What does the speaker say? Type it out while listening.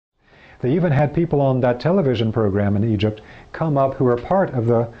They even had people on that television program in Egypt come up who were part of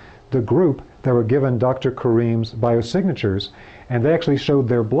the group that were given Dr. Karim's biosignatures, and they actually showed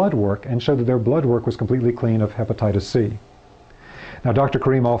their blood work and showed that their blood work was completely clean of hepatitis C. Now, Dr.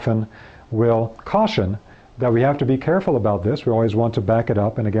 Karim often will caution that we have to be careful about this. We always want to back it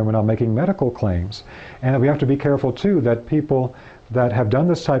up, and again, we're not making medical claims. And we have to be careful, too, that people that have done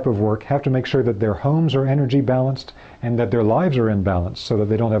this type of work have to make sure that their homes are energy balanced and that their lives are in balance so that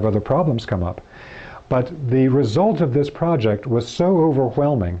they don't have other problems come up. But the result of this project was so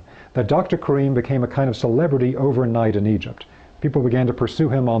overwhelming that Dr. Karim became a kind of celebrity overnight in Egypt. People began to pursue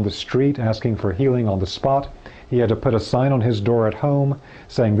him on the street, asking for healing on the spot. He had to put a sign on his door at home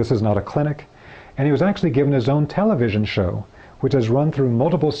saying, "This is not a clinic." And he was actually given his own television show, which has run through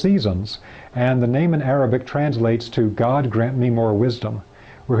multiple seasons, and the name in Arabic translates to "God grant me more wisdom,"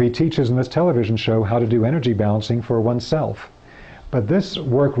 where he teaches in this television show how to do energy balancing for oneself. But this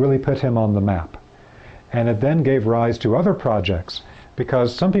work really put him on the map. And it then gave rise to other projects,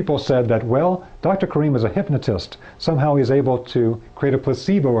 because some people said that, well, Dr. Karim is a hypnotist. Somehow he's able to create a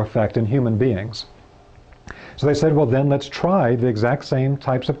placebo effect in human beings. So they said, well, then let's try the exact same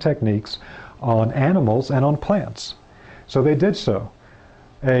types of techniques on animals and on plants. So they did so.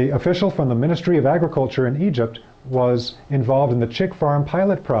 An official from the Ministry of Agriculture in Egypt was involved in the chick farm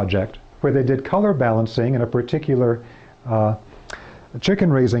pilot project, where they did color balancing in a particular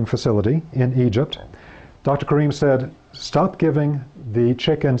chicken raising facility in Egypt. Dr. Karim said, stop giving the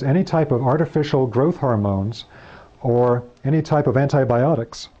chickens any type of artificial growth hormones or any type of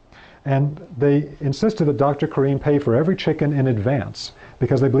antibiotics. And they insisted that Dr. Karim pay for every chicken in advance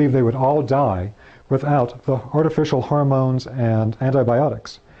because they believed they would all die without the artificial hormones and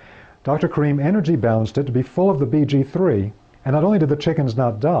antibiotics. Dr. Karim energy balanced it to be full of the BG3, and not only did the chickens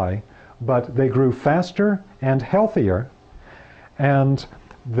not die, but they grew faster and healthier, and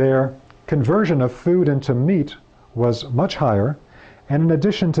their conversion of food into meat was much higher, and in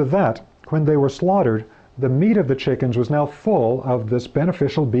addition to that, when they were slaughtered, the meat of the chickens was now full of this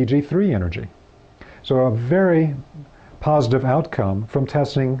beneficial BG3 energy. So a very positive outcome from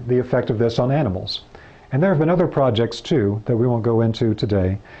testing the effect of this on animals. And there have been other projects too that we won't go into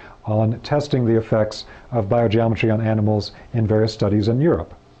today on testing the effects of biogeometry on animals in various studies in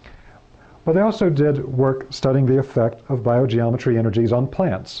Europe. But they also did work studying the effect of biogeometry energies on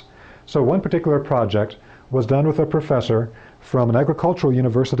plants. So one particular project was done with a professor from an agricultural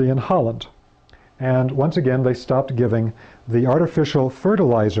university in Holland. And once again, they stopped giving the artificial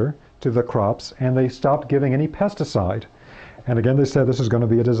fertilizer to the crops, and they stopped giving any pesticide. And again, they said this is going to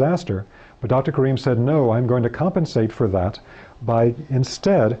be a disaster. But Dr. Karim said, no, I'm going to compensate for that by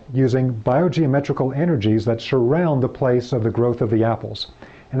instead using biogeometrical energies that surround the place of the growth of the apples.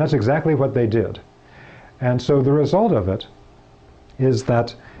 And that's exactly what they did. And so the result of it is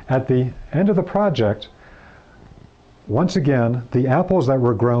that at the end of the project, once again, the apples that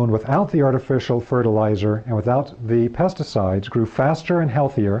were grown without the artificial fertilizer and without the pesticides grew faster and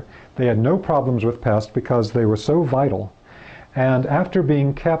healthier. They had no problems with pests because they were so vital. And after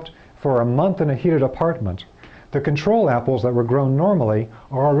being kept for a month in a heated apartment, the control apples that were grown normally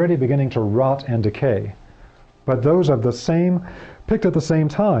are already beginning to rot and decay. But those of the same, picked at the same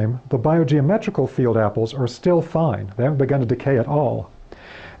time, the biogeometrical field apples are still fine. They haven't begun to decay at all.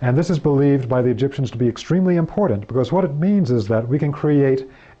 And this is believed by the Egyptians to be extremely important, because what it means is that we can create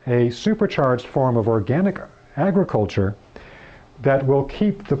a supercharged form of organic agriculture that will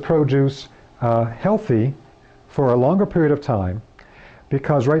keep the produce healthy for a longer period of time,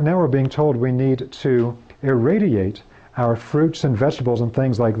 because right now we're being told we need to irradiate our fruits and vegetables and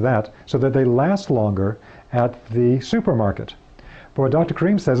things like that so that they last longer at the supermarket. But what Dr.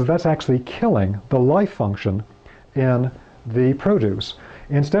 Karim says is that's actually killing the life function in the produce.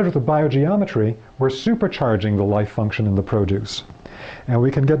 Instead of the biogeometry, we're supercharging the life function in the produce. And we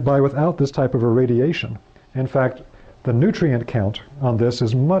can get by without this type of irradiation. In fact, the nutrient count on this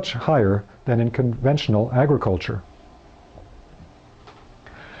is much higher than in conventional agriculture.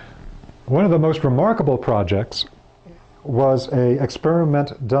 One of the most remarkable projects was an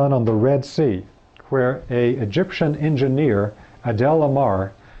experiment done on the Red Sea, where an Egyptian engineer, Adel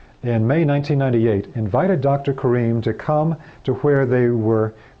Amar, in May 1998, invited Dr. Karim to come to where they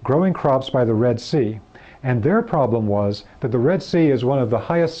were growing crops by the Red Sea. And their problem was that the Red Sea is one of the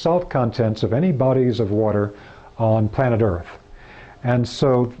highest salt contents of any bodies of water on planet Earth. And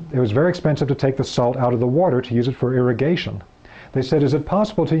so it was very expensive to take the salt out of the water to use it for irrigation. They said, is it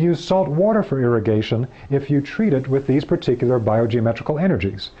possible to use salt water for irrigation if you treat it with these particular biogeometrical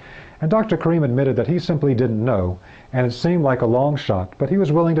energies? And Dr. Karim admitted that he simply didn't know, and it seemed like a long shot, but he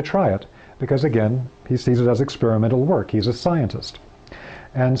was willing to try it because, again, he sees it as experimental work. He's a scientist.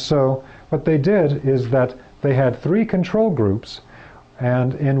 And so what they did is that they had 3 control groups,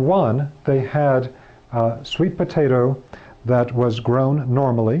 and in one they had sweet potato that was grown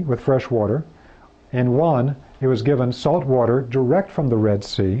normally with fresh water. In one, it was given salt water direct from the Red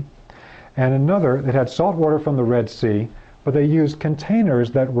Sea, and another, it had salt water from the Red Sea, but they used containers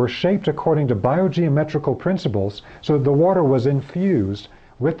that were shaped according to biogeometrical principles so that the water was infused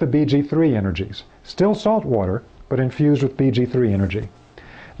with the BG3 energies. Still salt water, but infused with BG3 energy.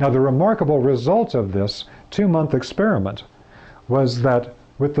 Now, the remarkable result of this 2-month experiment was that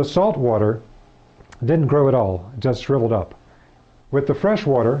with the salt water, it didn't grow at all, it just shriveled up. With the fresh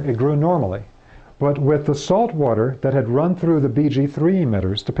water, it grew normally. But with the salt water that had run through the BG3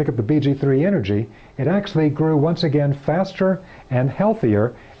 emitters to pick up the BG3 energy, it actually grew once again faster and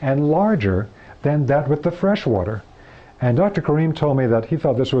healthier and larger than that with the fresh water. And Dr. Karim told me that he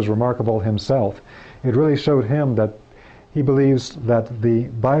thought this was remarkable himself. It really showed him that he believes that the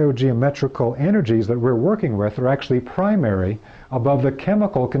biogeometrical energies that we're working with are actually primary above the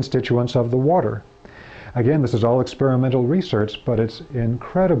chemical constituents of the water. Again, this is all experimental research, but it's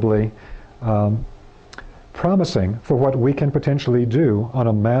incredibly promising for what we can potentially do on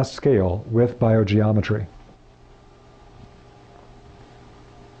a mass scale with biogeometry.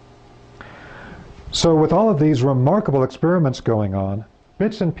 So with all of these remarkable experiments going on,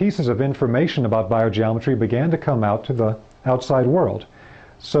 bits and pieces of information about biogeometry began to come out to the outside world.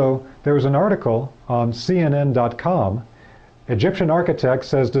 So there was an article on CNN.com, Egyptian architect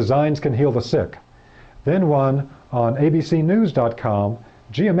says designs can heal the sick. Then one on abcnews.com,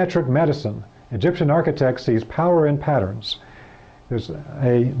 geometric medicine, Egyptian architect sees power in patterns. There's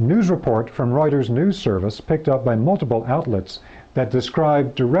a news report from Reuters News Service picked up by multiple outlets that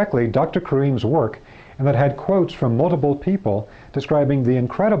described directly Dr. Karim's work and that had quotes from multiple people describing the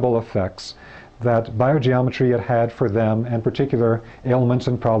incredible effects that biogeometry had had for them and particular ailments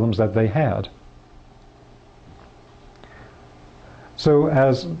and problems that they had. So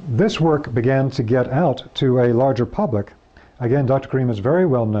as this work began to get out to a larger public, again, Dr. Karim is very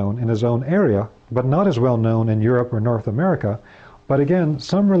well known in his own area, but not as well known in Europe or North America. But again,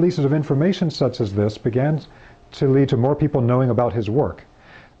 some releases of information such as this began to lead to more people knowing about his work.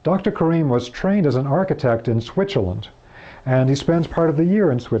 Dr. Karim was trained as an architect in Switzerland, and he spends part of the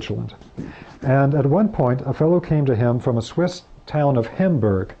year in Switzerland. And at one point, a fellow came to him from a Swiss town of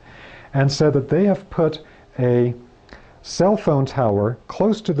Hamburg and said that they have put a cell phone tower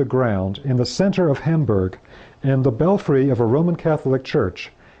close to the ground in the center of Hamburg in the belfry of a Roman Catholic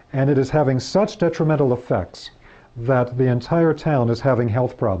church, and it is having such detrimental effects that the entire town is having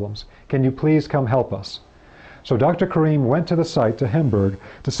health problems. Can you please come help us? So Dr. Karim went to the site to Hamburg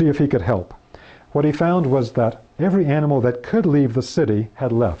to see if he could help. What he found was that every animal that could leave the city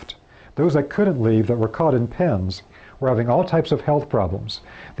had left. Those that couldn't leave, that were caught in pens, were having all types of health problems.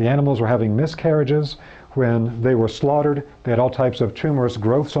 The animals were having miscarriages. When they were slaughtered, they had all types of tumorous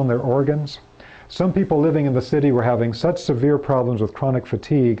growths on their organs. Some people living in the city were having such severe problems with chronic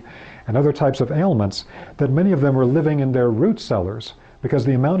fatigue and other types of ailments that many of them were living in their root cellars because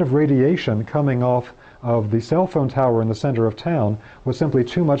the amount of radiation coming off of the cell phone tower in the center of town was simply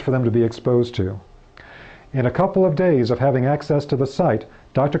too much for them to be exposed to. In a couple of days of having access to the site,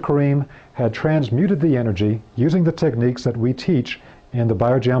 Dr. Karim had transmuted the energy using the techniques that we teach in the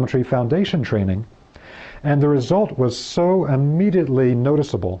Biogeometry Foundation training, and the result was so immediately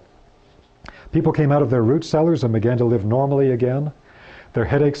noticeable. People came out of their root cellars and began to live normally again. Their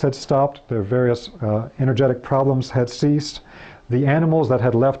headaches had stopped, their various energetic problems had ceased. The animals that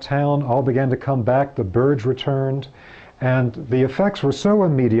had left town all began to come back, the birds returned, and the effects were so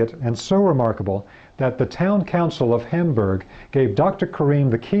immediate and so remarkable that the town council of Hamburg gave Dr. Karim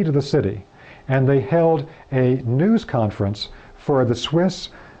the key to the city, and they held a news conference for the Swiss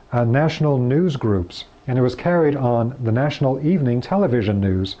national news groups, and it was carried on the national evening television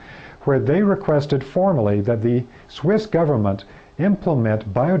news, where they requested formally that the Swiss government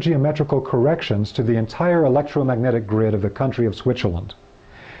implement biogeometrical corrections to the entire electromagnetic grid of the country of Switzerland.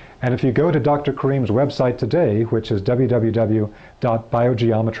 And if you go to Dr. Karim's website today, which is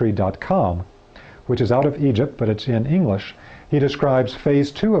www.biogeometry.com, which is out of Egypt, but it's in English, he describes phase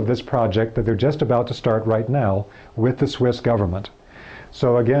 2 of this project that they're just about to start right now with the Swiss government.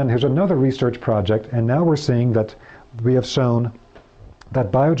 So again, here's another research project, and now we're seeing that we have shown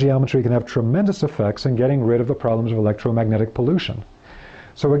that biogeometry can have tremendous effects in getting rid of the problems of electromagnetic pollution.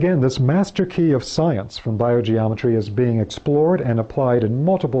 So again, this master key of science from biogeometry is being explored and applied in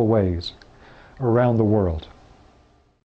multiple ways around the world.